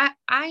do. I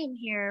am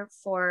here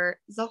for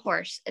the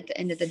horse at the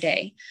end of the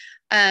day.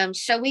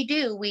 So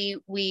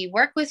we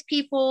work with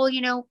people,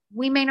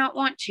 we may not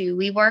want to.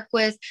 We work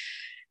with,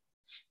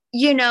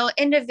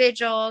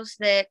 individuals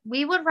that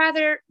we would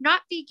rather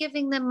not be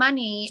giving them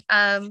money,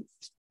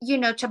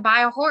 to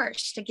buy a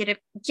horse to get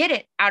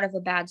it out of a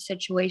bad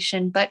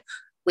situation. But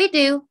We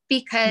do, Mm.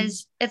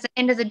 because at the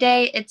end of the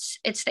day, it's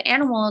the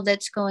animal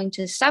that's going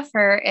to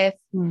suffer if,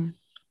 Mm.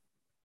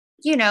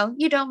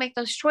 you don't make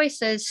those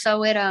choices.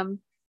 So it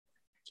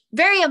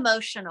very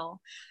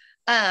emotional.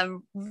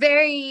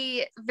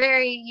 Very,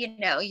 very,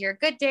 your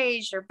good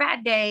days, your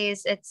bad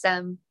days. It's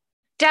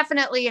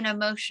definitely an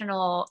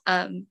emotional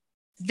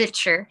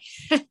venture.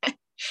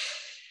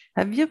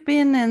 Have you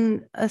been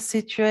in a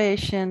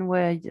situation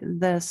where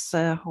there's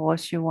a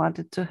horse you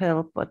wanted to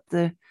help, but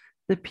the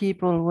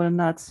people will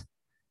not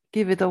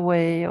give it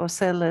away or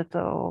sell it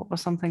or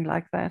something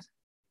like that?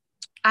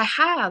 I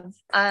have.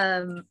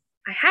 I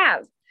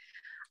have.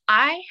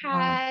 I Wow.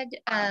 had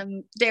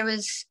there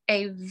was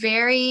a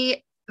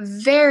very,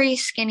 very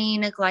skinny,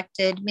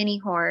 neglected mini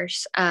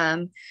horse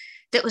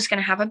that was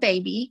gonna have a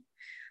baby.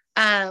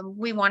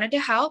 We wanted to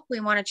help. We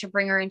wanted to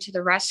bring her into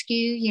the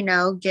rescue,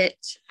 get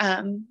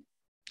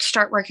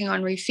start working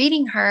on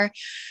refeeding her.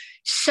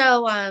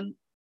 So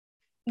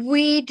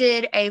we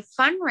did a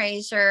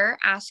fundraiser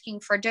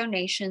asking for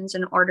donations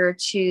in order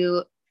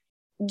to,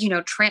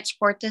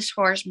 transport this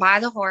horse, buy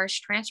the horse,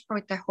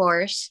 transport the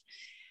horse.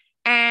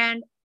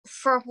 And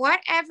for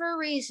whatever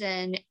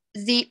reason,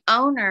 the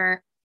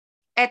owner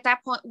at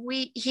that point,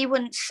 he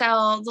wouldn't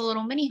sell the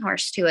little mini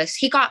horse to us.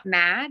 He got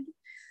mad.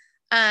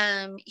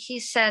 He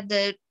said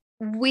that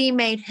we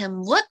made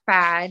him look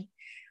bad,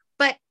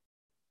 but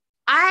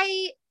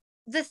I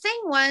the thing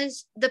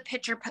was, the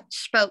picture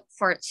spoke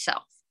for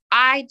itself.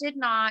 I did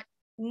not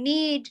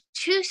need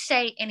to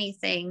say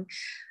anything,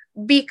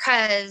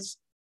 because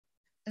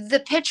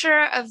the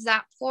picture of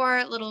that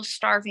poor little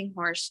starving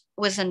horse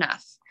was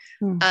enough.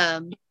 Mm.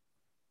 Um,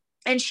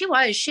 and she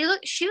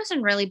was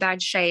in really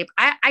bad shape.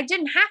 I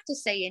didn't have to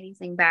say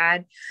anything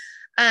bad.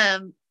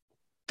 Um,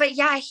 but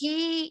yeah,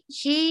 he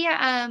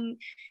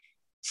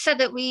said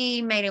that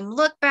we made him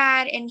look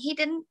bad, and he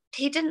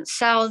didn't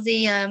sell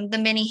the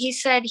mini. He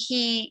said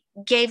he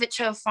gave it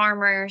to a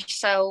farmer.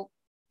 So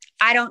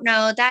I don't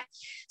know, that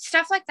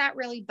stuff like that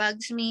really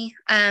bugs me.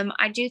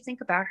 I do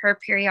think about her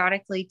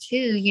periodically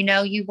too.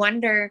 You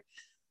wonder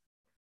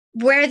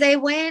where they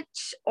went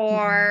Mm.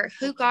 or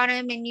who got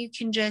him, and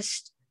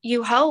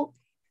you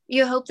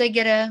hope they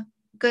get a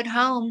good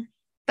home.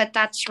 But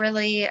that's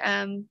really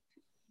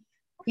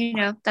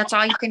that's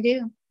all you can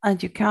do.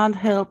 And you can't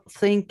help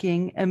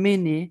thinking a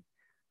mini,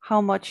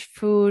 how much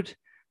food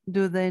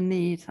do they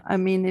need? I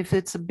mean, if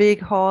it's a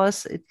big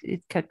horse,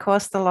 it can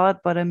cost a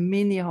lot, but a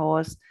mini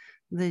horse,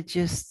 they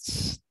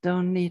just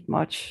don't need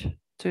much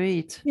to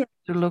eat Yeah.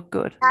 to look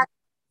good.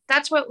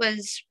 That's what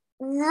was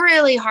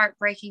really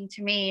heartbreaking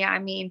to me. I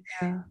mean,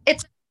 Yeah.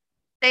 it's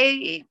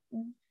they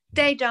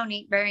they don't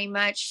eat very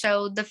much.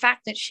 So the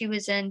fact that she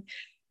was in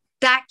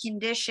that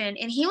condition,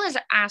 and he was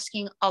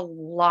asking a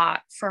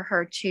lot for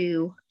her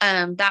too.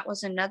 That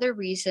was another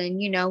reason,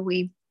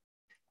 we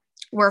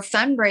were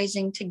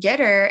fundraising to get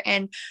her.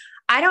 And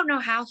I don't know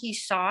how he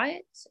saw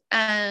it,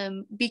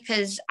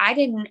 because I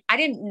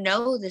didn't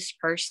know this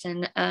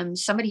person.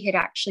 Somebody had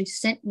actually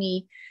sent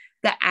me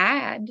the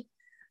ad,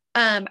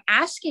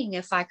 asking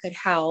if I could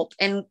help.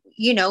 And,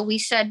 we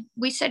said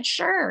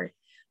sure.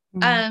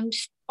 Mm.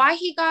 Why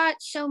he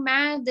got so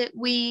mad that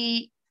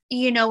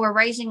were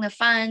raising the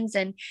funds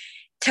and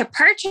to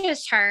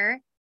purchase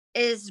her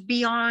is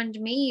beyond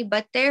me.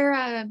 But they're,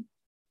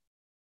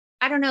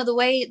 I don't know, the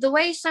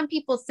way some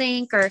people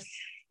think or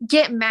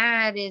get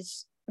mad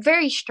is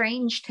very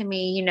strange to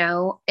me.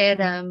 It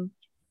Mm.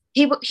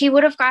 he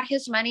would have got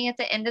his money at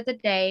the end of the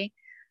day.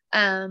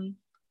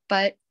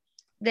 But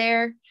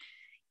there,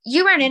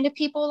 you run into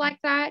people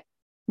like that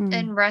Mm.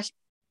 and rest.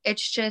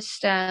 It's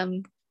just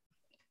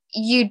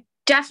you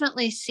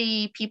definitely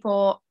see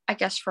people, I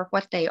guess, for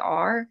what they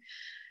are.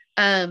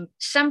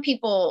 Some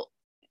people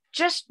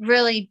just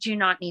really do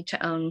not need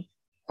to own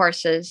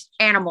horses,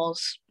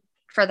 animals,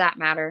 for that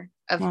matter,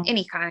 of Well,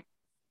 any kind.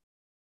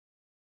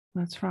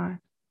 that's right.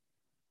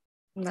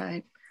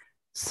 But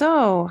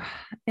So,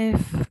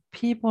 if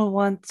people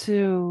want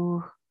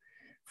to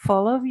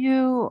follow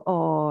you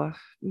or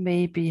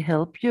maybe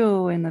help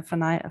you in a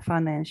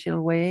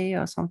financial way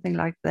or something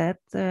like that,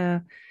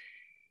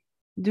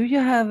 do you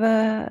have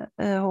a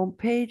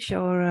homepage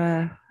or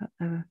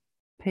a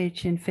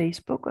page in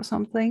Facebook or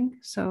something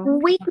so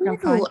we people can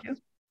do. find you?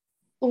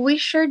 We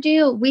sure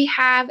do. We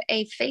have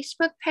a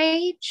Facebook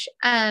page.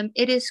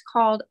 It is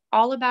called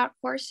All About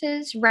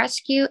Horses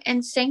Rescue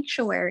and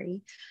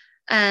Sanctuary.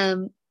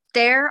 Um,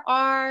 there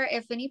are,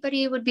 if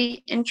anybody would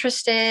be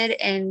interested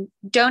in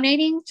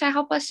donating to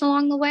help us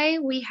along the way,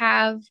 we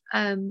have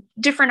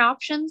different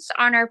options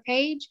on our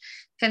page.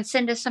 You can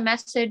send us a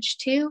message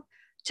too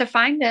to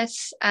find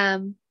us.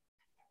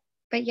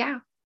 But yeah.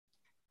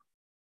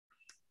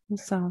 That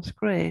sounds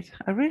great.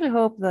 I really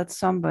hope that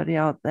somebody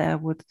out there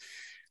would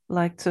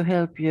like to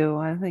help you.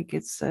 I think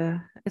it's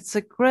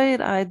a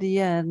great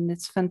idea and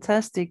it's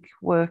fantastic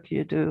work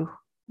you do.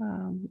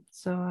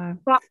 So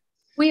Well,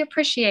 we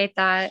appreciate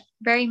that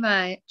very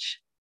much.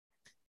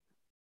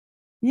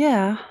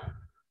 yeah.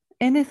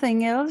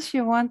 Anything else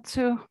you want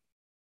to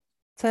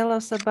tell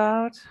us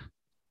about?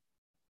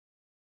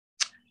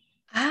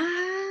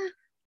 Ah.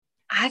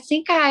 I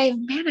think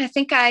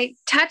I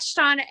touched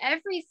on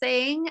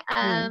everything.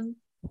 Yeah.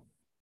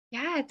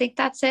 Yeah, I think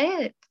that's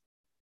it.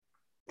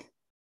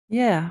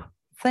 Yeah.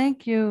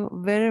 Thank you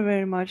very,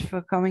 very much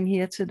for coming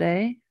here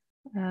today.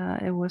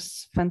 It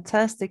was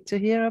fantastic to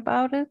hear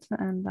about it,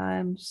 and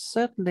I'm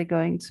certainly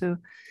going to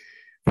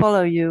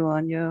follow you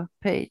on your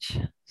page.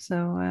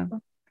 So,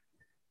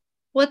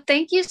 Well,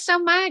 thank you so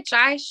much.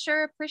 I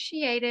sure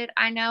appreciate it.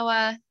 I know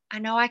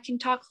I can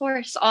talk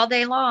horse all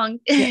day long.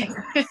 yeah,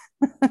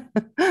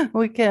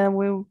 we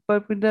can,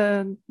 but we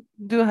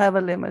do have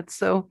a limit.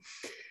 So,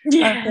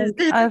 Yes.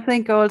 I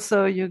think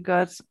also you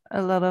got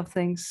a lot of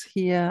things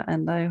here,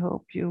 and I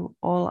hope you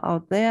all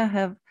out there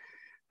have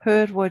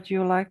heard what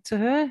you like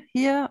to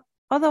hear.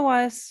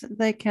 Otherwise,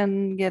 they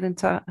can get in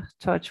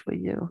touch with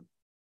you.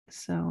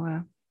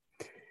 So,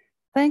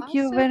 thank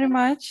you Awesome. very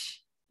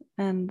much,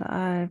 and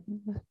I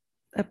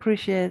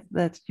appreciate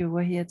that you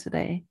were here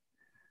today.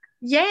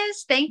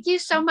 Yes, thank you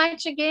so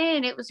much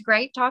again. It was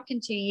great talking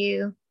to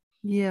you.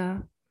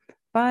 Yeah.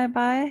 Bye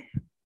bye.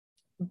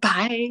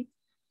 Bye.